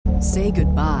Say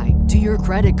goodbye to your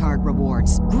credit card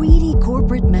rewards. Greedy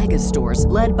corporate mega stores,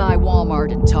 led by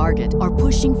Walmart and Target, are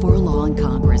pushing for a law in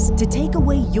Congress to take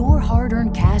away your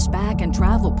hard-earned cash back and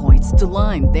travel points to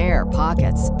line their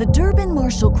pockets. The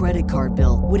Durbin-Marshall credit card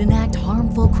bill would enact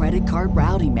harmful credit card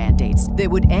routing mandates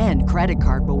that would end credit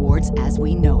card rewards as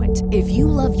we know it. If you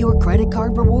love your credit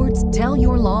card rewards, tell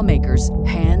your lawmakers,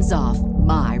 hands off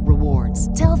my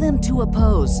rewards. Tell them to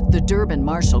oppose the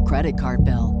Durbin-Marshall credit card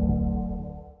bill.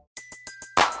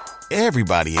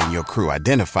 Everybody in your crew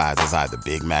identifies as either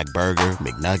Big Mac Burger,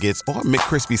 McNuggets, or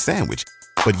McCrispy Sandwich.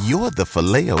 But you're the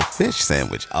Filet-O-Fish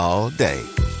Sandwich all day.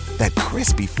 That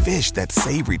crispy fish, that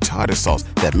savory tartar sauce,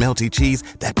 that melty cheese,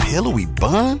 that pillowy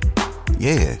bun.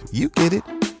 Yeah, you get it.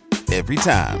 Every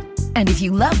time. And if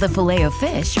you love the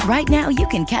Filet-O-Fish, right now you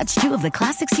can catch two of the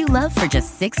classics you love for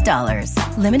just $6.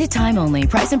 Limited time only.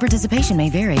 Price and participation may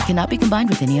vary. Cannot be combined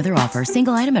with any other offer.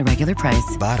 Single item at regular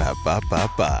price.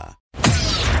 Ba-da-ba-ba-ba.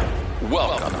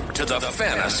 Welcome to the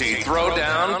Fantasy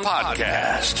Throwdown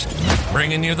Podcast,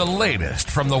 bringing you the latest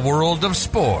from the world of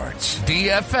sports,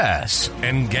 DFS,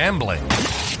 and gambling.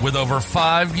 With over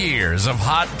 5 years of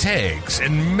hot takes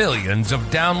and millions of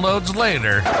downloads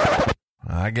later,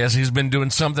 I guess he's been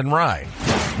doing something right.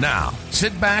 Now,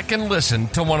 sit back and listen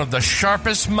to one of the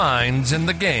sharpest minds in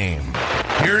the game.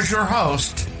 Here's your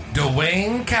host,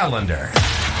 Dwayne Callender.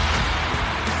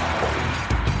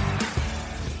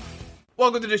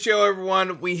 Welcome to the show,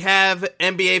 everyone. We have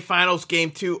NBA Finals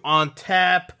Game 2 on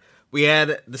tap. We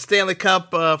had the Stanley Cup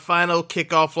final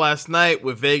kickoff last night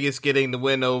with Vegas getting the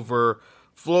win over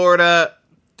Florida.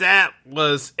 That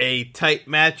was a tight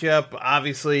matchup.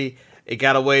 Obviously, it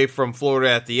got away from Florida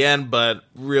at the end, but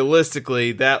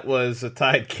realistically, that was a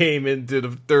tight game into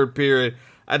the third period.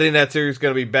 I think that series is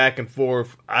going to be back and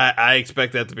forth. I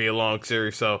expect that to be a long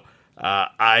series, so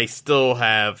I still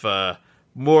have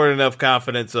more than enough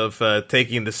confidence of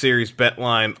taking the series bet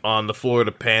line on the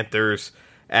Florida Panthers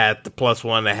at the plus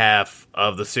 1.5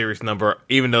 of the series number.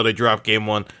 Even though they dropped game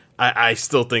one, I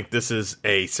still think this is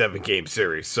a 7-game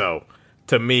series. So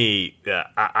to me,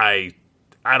 I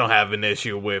don't have an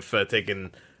issue with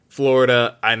taking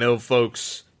Florida. I know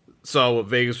folks saw what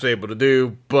Vegas was able to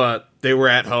do, but they were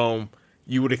at home.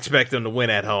 You would expect them to win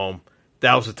at home.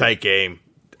 That was a tight game.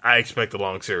 I expect a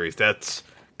long series. That's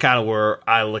kind of where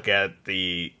I look at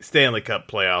the Stanley Cup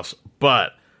playoffs.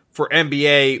 But for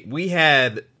NBA, we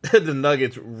had the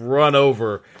Nuggets run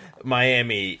over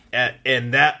Miami,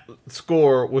 and that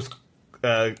score was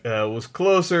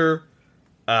closer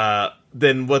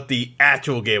than what the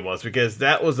actual game was, because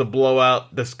that was a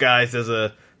blowout disguised as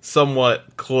a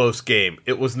somewhat close game.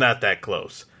 It was not that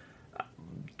close.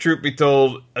 Truth be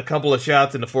told, a couple of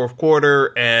shots in the fourth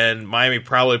quarter, and Miami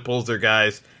probably pulls their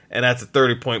guys, and that's a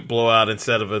 30-point blowout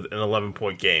instead of an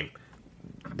 11-point game.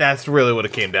 That's really what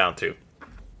it came down to.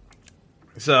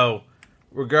 So,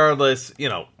 regardless,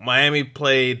 Miami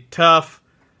played tough.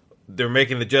 They're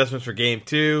making adjustments for Game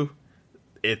 2.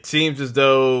 It seems as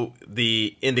though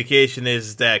the indication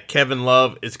is that Kevin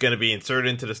Love is going to be inserted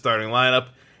into the starting lineup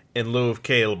in lieu of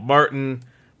Caleb Martin.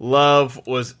 Love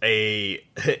was a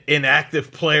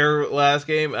inactive player last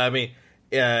game. I mean,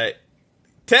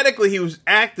 technically, he was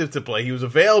active to play. He was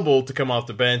available to come off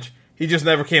the bench. He just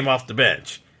never came off the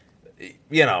bench.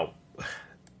 The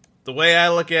way I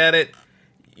look at it,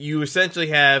 you essentially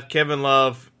have Kevin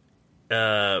Love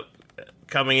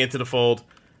coming into the fold.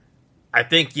 I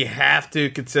think you have to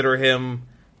consider him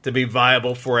to be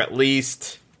viable for at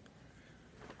least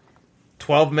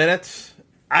 12 minutes.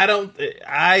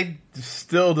 I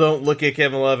still don't look at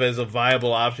Kevin Love as a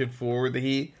viable option for the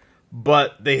Heat,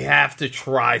 but they have to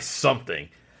try something,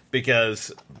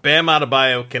 because Bam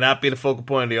Adebayo cannot be the focal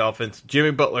point of the offense.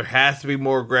 Jimmy Butler has to be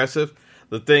more aggressive.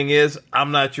 The thing is,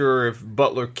 I'm not sure if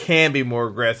Butler can be more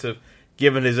aggressive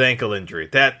given his ankle injury.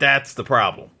 That's the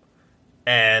problem.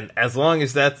 And as long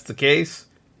as that's the case,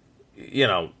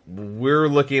 we're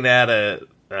looking at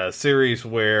a series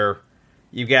where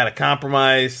you've got a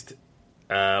compromised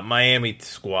Miami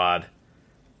squad.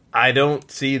 I don't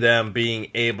see them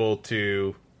being able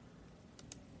to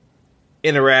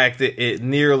interact it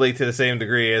nearly to the same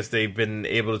degree as they've been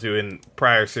able to in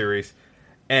prior series.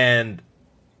 And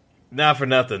not for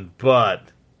nothing,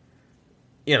 but,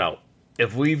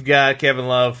 if we've got Kevin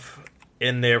Love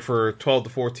in there for 12 to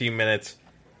 14 minutes,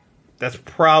 that's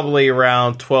probably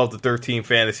around 12 to 13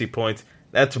 fantasy points.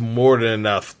 That's more than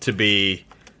enough to be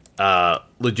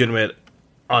legitimate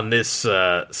on this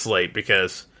slate,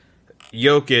 because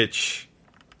Jokic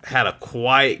had a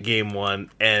quiet game one,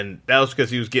 and that was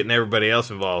because he was getting everybody else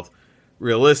involved.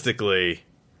 Realistically,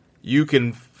 you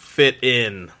can fit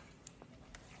in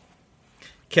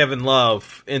Kevin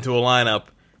Love into a lineup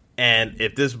And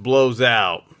if this blows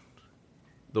out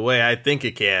the way I think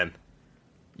it can,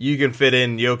 you can fit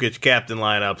in Jokic captain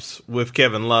lineups with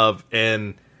Kevin Love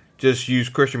and just use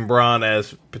Christian Braun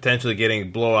as potentially getting a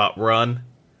blowout run.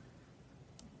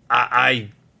 I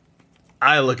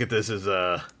look at this as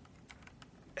a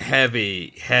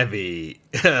heavily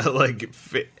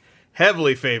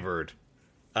favored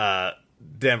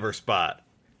Denver spot.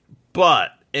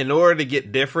 But in order to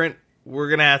get different, we're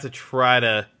going to have to try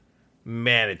to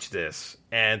manage this.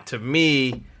 And to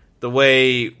me, the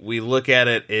way we look at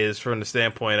it is from the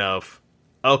standpoint of,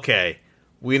 okay,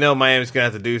 we know Miami's going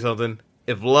to have to do something.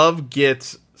 If Love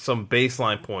gets some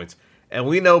baseline points, and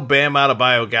we know Bam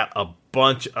Adebayo got a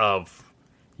bunch of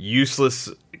useless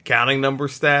counting number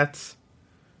stats,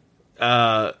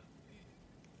 I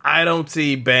don't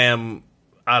see Bam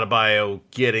Adebayo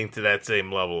getting to that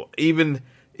same level. Even,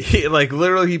 he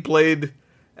played,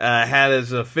 had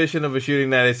as efficient of a shooting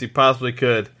night as he possibly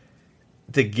could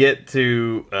to get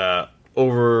to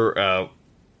over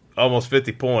almost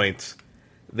 50 points,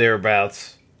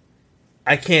 thereabouts.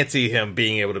 I can't see him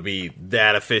being able to be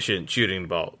that efficient shooting the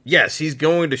ball. Yes, he's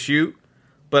going to shoot,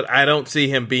 but I don't see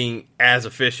him being as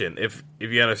efficient, if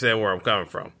you understand where I'm coming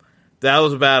from. That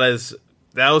was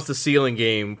the ceiling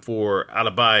game for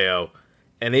Adebayo,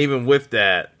 and even with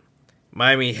that,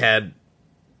 Miami had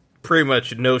pretty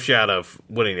much no shot of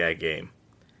winning that game.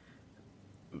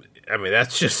 I mean,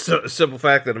 that's just a simple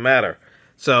fact of the matter.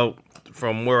 So,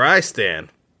 from where I stand,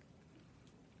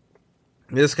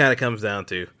 this kind of comes down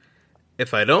to,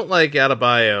 if I don't like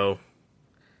Adebayo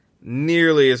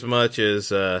nearly as much as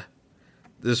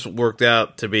this worked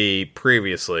out to be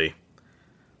previously,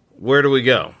 where do we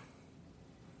go?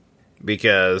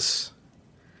 Because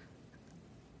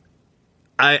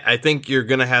I think you're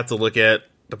going to have to look at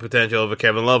the potential of a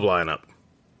Kevin Love lineup.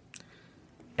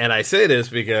 And I say this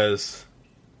because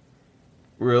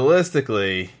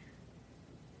realistically,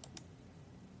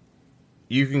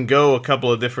 you can go a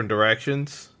couple of different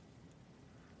directions,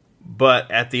 but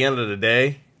at the end of the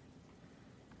day,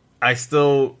 I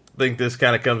still think this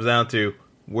kind of comes down to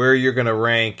where you're going to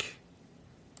rank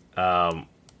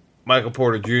Michael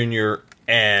Porter Jr.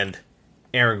 and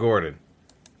Aaron Gordon.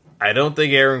 I don't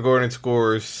think Aaron Gordon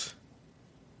scores.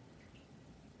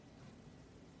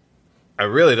 I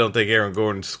really don't think Aaron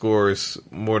Gordon scores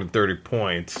more than 30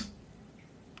 points.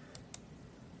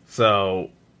 So,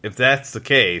 if that's the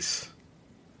case,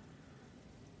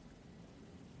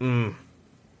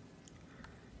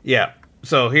 yeah.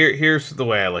 So here's the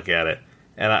way I look at it,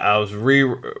 and I was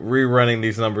rerunning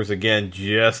these numbers again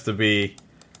just to be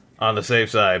on the safe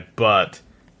side. But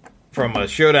from a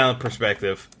Showdown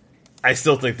perspective, I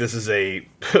still think this is a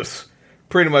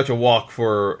pretty much a walk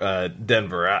for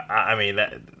Denver. I mean,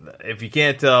 if you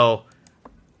can't tell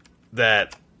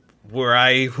that where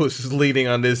I was leading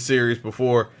on this series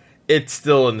before, it's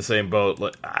still in the same boat.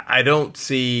 Like, I don't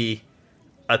see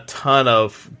a ton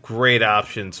of great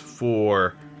options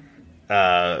for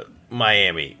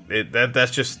Miami.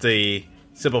 That's just the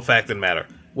simple fact of the matter.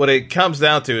 What it comes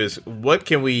down to is, what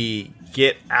can we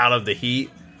get out of the Heat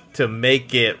to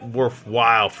make it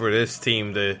worthwhile for this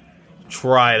team to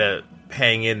try to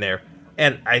hang in there?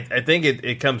 And I think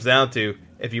it comes down to,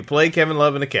 if you play Kevin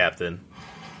Love in the captain,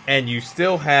 and you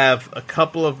still have a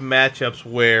couple of matchups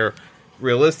where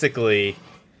realistically,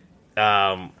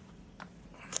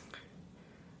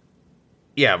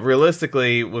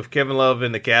 realistically with Kevin Love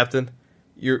in the captain,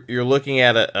 you're looking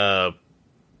at a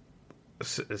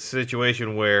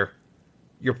situation where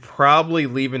you're probably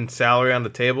leaving salary on the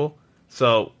table.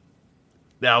 So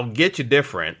that'll get you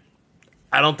different.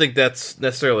 I don't think that's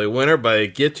necessarily a winner, but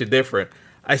it gets you different.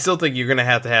 I still think you're going to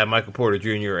have Michael Porter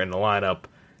Jr. in the lineup,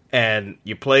 and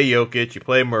you play Jokic, you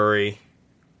play Murray,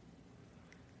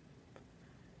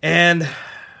 and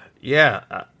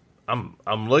yeah,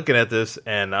 I'm looking at this,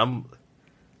 and I'm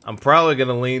probably going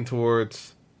to lean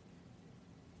towards,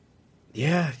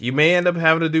 you may end up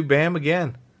having to do Bam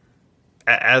again.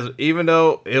 Even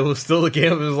though it was still the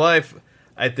game of his life,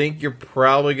 I think you're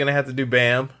probably going to have to do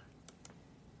Bam.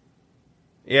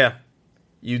 Yeah,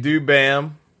 you do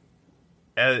Bam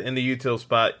in the util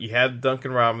spot. You have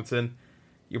Duncan Robinson.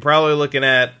 You're probably looking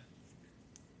at,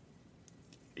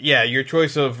 your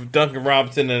choice of Duncan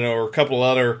Robinson or a couple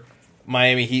other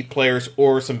Miami Heat players,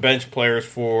 or some bench players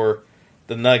for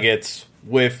the Nuggets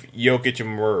with Jokic and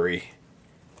Murray.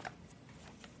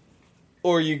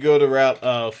 Or you go the route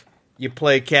of, you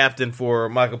play captain for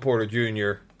Michael Porter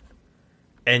Jr.,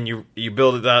 and you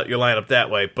build it out your lineup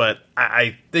that way. But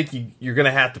I think you're going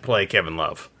to have to play Kevin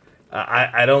Love.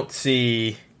 I don't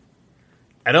see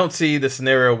the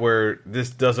scenario where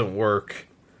this doesn't work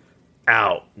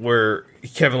out where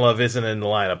Kevin Love isn't in the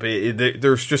lineup.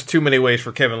 There's just too many ways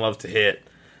for Kevin Love to hit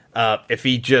if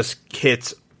he just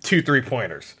hits 2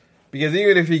 3-pointers. Because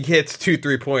even if he hits 2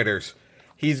 3-pointers,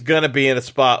 he's going to be in a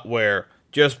spot where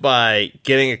just by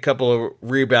getting a couple of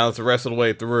rebounds the rest of the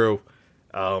way through,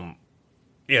 and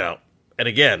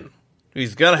again,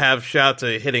 he's going to have shots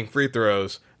at hitting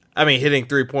hitting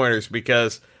 3-pointers,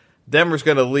 because Denver's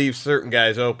going to leave certain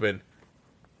guys open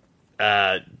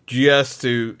just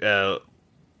to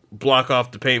block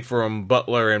off the paint from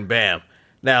Butler and Bam.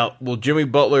 Now, will Jimmy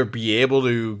Butler be able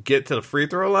to get to the free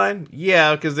throw line?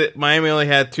 Yeah, because Miami only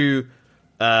had 2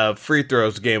 free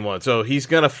throws game 1, so he's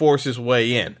going to force his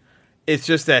way in. It's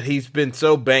just that he's been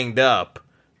so banged up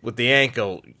with the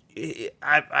ankle.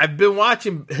 I've been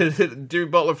watching Jimmy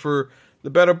Butler for the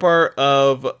better part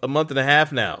of a month and a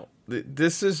half now.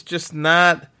 This is just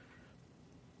not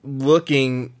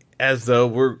looking as though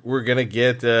we're going to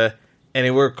get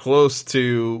anywhere close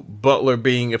to Butler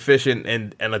being efficient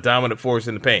and a dominant force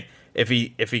in the paint. If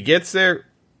he gets there,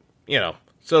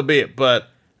 so be it. But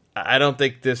I don't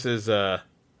think this is the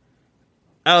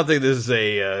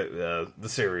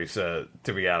series. To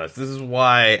be honest, this is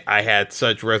why I had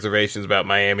such reservations about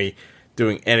Miami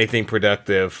doing anything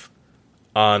productive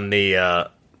on the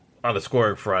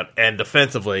scoring front, and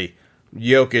defensively,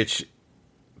 Jokic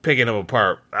picking them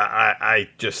apart. I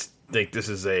just think this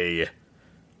is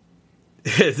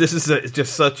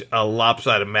just such a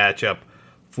lopsided matchup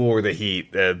for the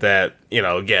Heat that,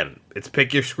 again, it's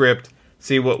pick your script,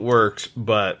 see what works.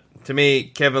 But to me,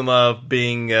 Kevin Love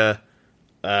being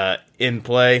in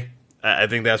play, I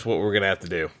think that's what we're going to have to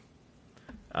do.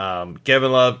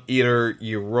 Kevin Love, either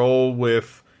you roll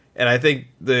with, and I think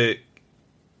there's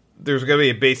going to be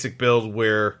a basic build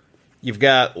where you've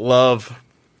got Love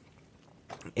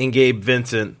and Gabe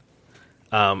Vincent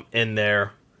in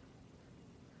there.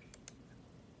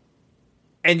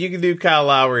 And you can do Kyle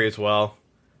Lowry as well.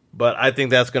 But I think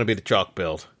that's going to be the chalk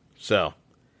build. So,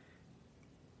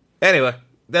 anyway,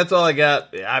 that's all I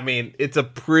got. I mean, it's a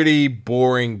pretty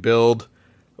boring build.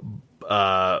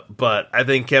 But I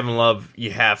think Kevin Love,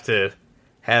 you have to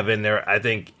have in there. I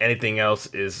think anything else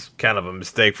is kind of a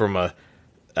mistake from a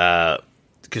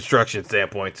construction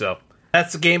standpoint. So,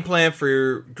 that's the game plan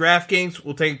for DraftKings.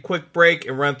 We'll take a quick break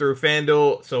and run through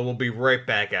FanDuel. So, we'll be right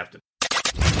back after.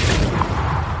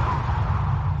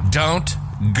 Don't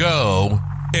go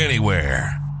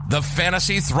anywhere. The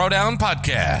Fantasy Throwdown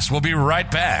Podcast will be right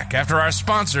back after our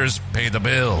sponsors pay the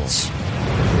bills.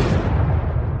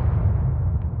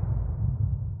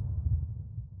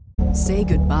 Say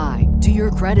goodbye to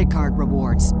your credit card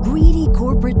rewards. Greedy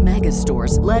corporate mega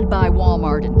stores, led by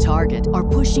Walmart and Target, are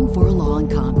pushing for a law in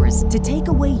Congress to take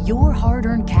away your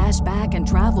hard-earned cash back and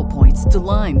travel points to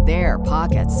line their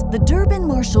pockets. The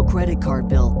Durbin-Marshall credit card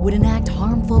bill would enact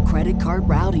harmful credit card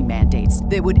routing mandates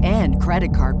that would end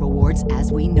credit card rewards as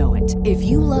we know it. If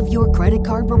you love your credit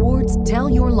card rewards, tell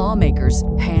your lawmakers,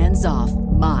 hands off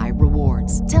my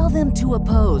rewards. Tell them to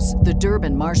oppose the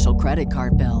Durbin-Marshall credit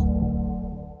card bill.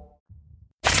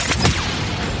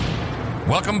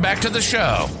 Welcome back to the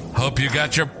show. Hope you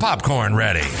got your popcorn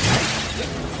ready.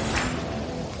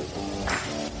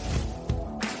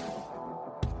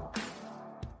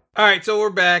 All right, so we're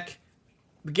back.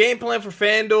 The game plan for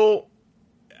FanDuel,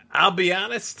 I'll be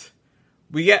honest,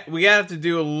 we have to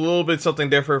do a little bit something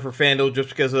different for FanDuel just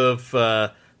because of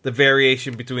the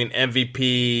variation between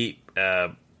MVP,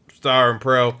 Star, and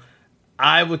Pro.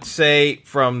 I would say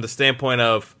from the standpoint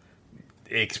of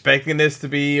expecting this to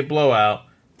be a blowout,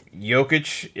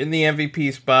 Jokic in the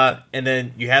MVP spot, and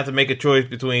then you have to make a choice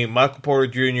between Michael Porter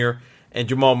Jr. and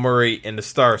Jamal Murray in the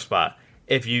star spot.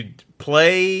 If you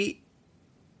play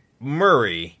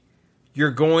Murray,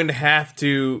 you're going to have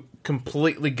to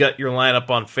completely gut your lineup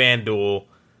on FanDuel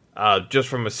just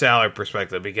from a salary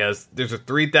perspective, because there's a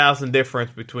 3,000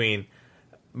 difference between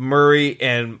Murray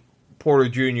and Porter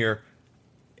Jr.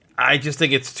 I just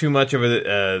think it's too much of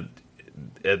a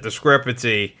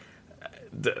discrepancy.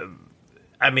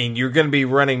 I mean, you're going to be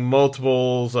running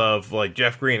multiples of like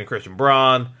Jeff Green and Christian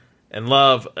Braun and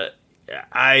Love.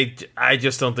 I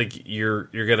just don't think you're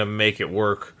going to make it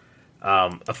work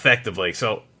effectively.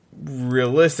 So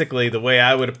realistically, the way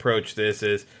I would approach this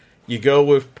is you go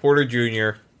with Porter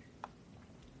Jr.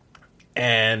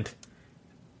 and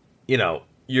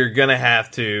you're going to have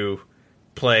to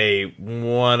play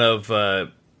one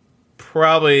of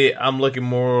probably I'm looking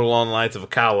more along the lines of a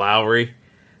Kyle Lowry.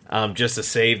 Just to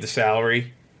save the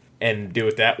salary and do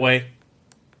it that way.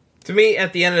 To me,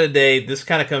 at the end of the day, this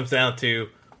kind of comes down to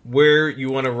where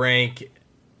you want to rank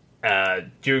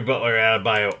Jimmy Butler and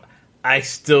Adebayo. I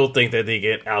still think that they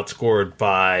get outscored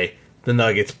by the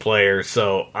Nuggets players.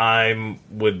 So I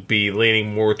would be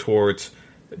leaning more towards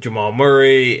Jamal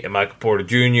Murray and Michael Porter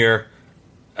Jr.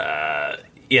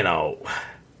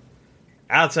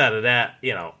 Outside of that,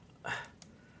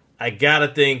 I gotta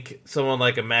think someone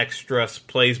like a Max Struss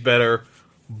plays better,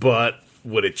 but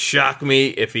would it shock me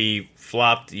if he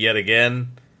flopped yet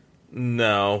again?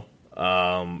 No,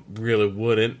 really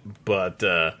wouldn't. But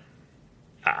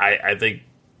I think,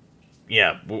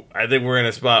 I think we're in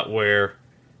a spot where,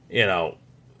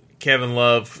 Kevin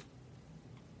Love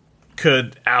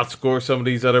could outscore some of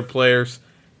these other players.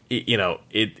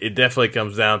 It definitely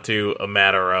comes down to a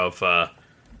matter of,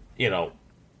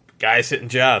 guys hitting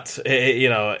shots.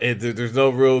 There's no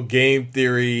real game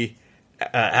theory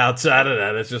outside of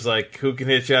that. It's just like who can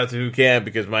hit shots and who can't,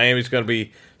 because Miami's going to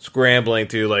be scrambling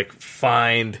to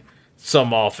find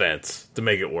some offense to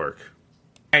make it work.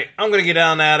 All right, I'm going to get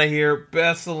on out of here.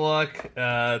 Best of luck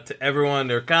to everyone in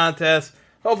their contest.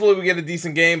 Hopefully we get a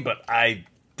decent game, but I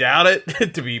doubt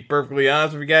it, to be perfectly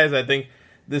honest with you guys. I think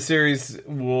this series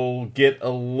will get a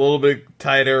little bit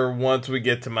tighter once we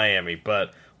get to Miami,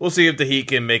 but we'll see if the Heat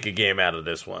can make a game out of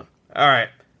this one. All right,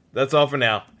 that's all for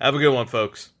now. Have a good one,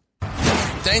 folks.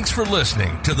 Thanks for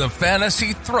listening to the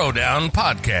Fantasy Throwdown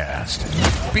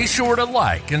Podcast. Be sure to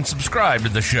like and subscribe to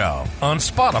the show on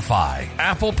Spotify,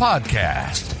 Apple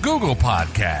Podcast, Google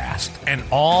Podcast, and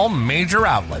all major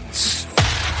outlets.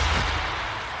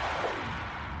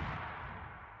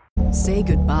 Say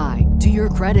goodbye to your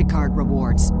credit card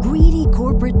rewards. Greedy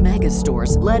corporate mega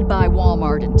stores, led by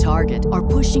Walmart and Target, are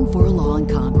pushing for a law in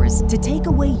Congress to take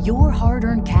away your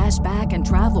hard-earned cash back and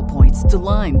travel points to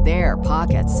line their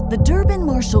pockets. The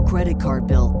Durbin-Marshall credit card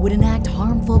bill would enact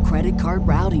harmful credit card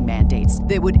routing mandates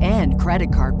that would end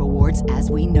credit card rewards as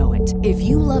we know it. If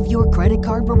you love your credit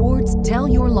card rewards, tell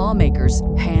your lawmakers,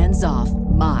 hands off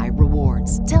my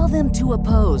rewards. Tell them to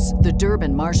oppose the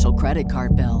Durbin-Marshall credit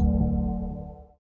card bill.